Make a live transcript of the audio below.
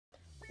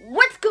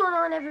going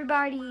on,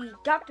 everybody?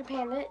 Dr.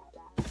 Panda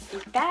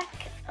is back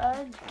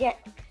again,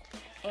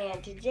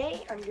 and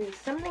today I'm doing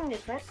something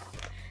different.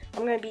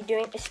 I'm going to be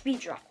doing a speed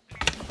draw.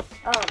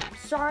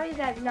 Sorry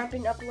that I've not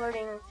been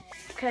uploading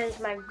because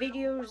my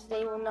videos,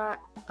 they will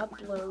not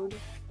upload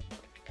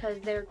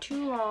because they're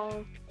too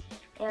long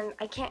and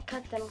I can't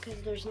cut them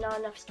because there's not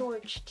enough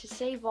storage to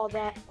save all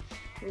that,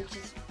 which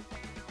is,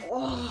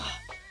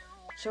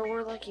 so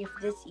we're lucky if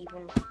this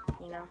even,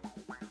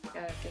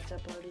 gets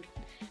uploaded.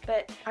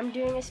 But I'm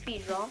doing a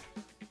speed draw,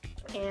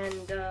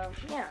 and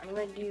yeah, I'm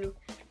going to do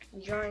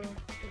drawing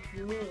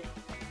with me,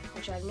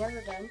 which I've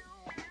never done.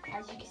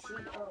 As you can see,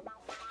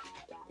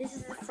 this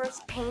is the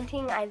first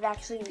painting I've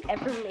actually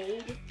ever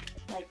made.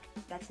 Like,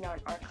 that's not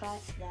an art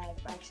class that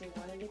I've actually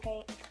wanted to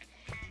paint.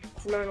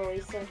 It's Mona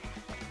Lisa.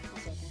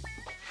 It's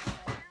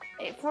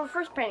okay. For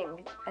first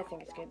painting, I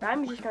think it's good, but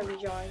I'm just going to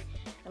be drawing.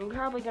 I'm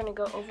probably going to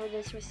go over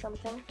this with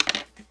something,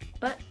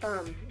 but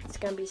it's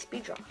going to be a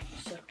speed draw,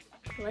 so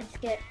let's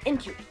get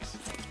into it.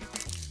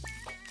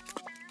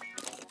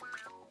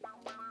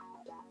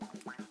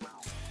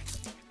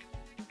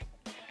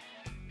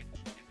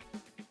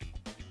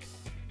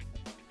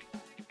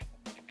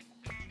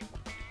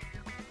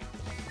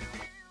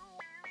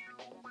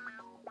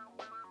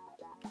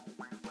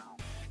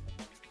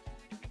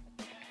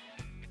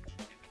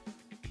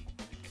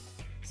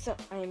 So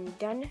I'm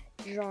done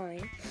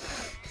drawing,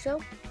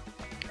 so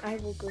I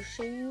will go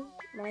show you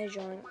my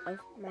drawing of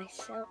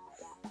myself.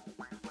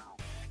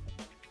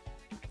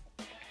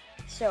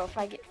 So if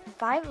I get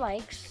 5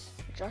 likes,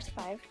 just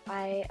 5,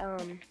 I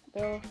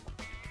will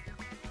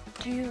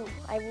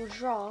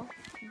draw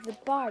the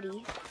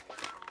body,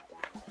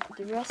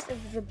 the rest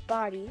of the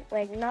body,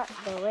 like not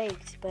the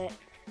legs, but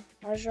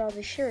I'll draw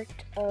the shirt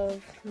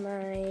of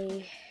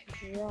my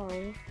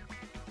drawing.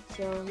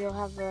 So you'll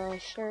have a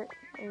shirt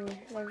and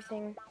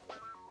everything.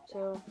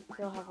 So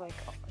you'll have like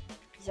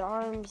his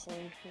arms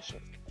and his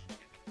shirt.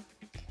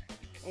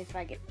 If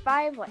I get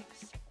 5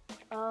 likes.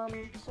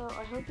 So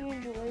I hope you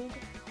enjoyed.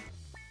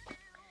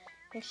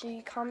 Make sure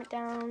you comment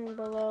down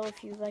below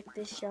if you like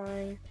this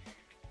drawing,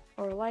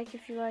 or like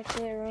if you liked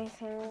it or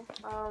anything.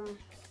 I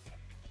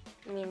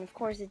mean, of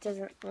course it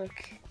doesn't look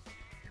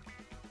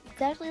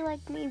exactly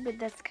like me, but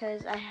that's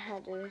because I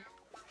had to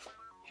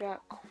draw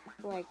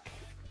like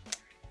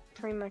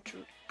pretty much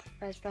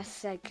as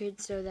fast as I could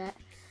so that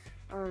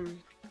I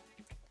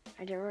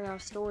didn't run out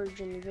of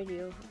storage in the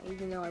video.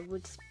 Even though I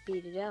would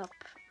speed it up,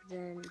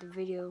 then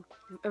the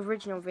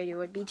original video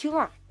would be too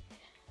long.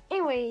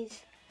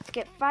 Anyways, let's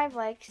get 5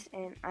 likes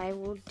and I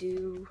will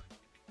do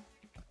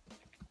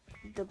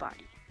the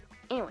body.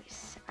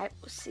 Anyways, I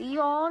will see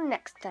you all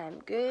next time.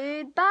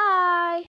 Goodbye!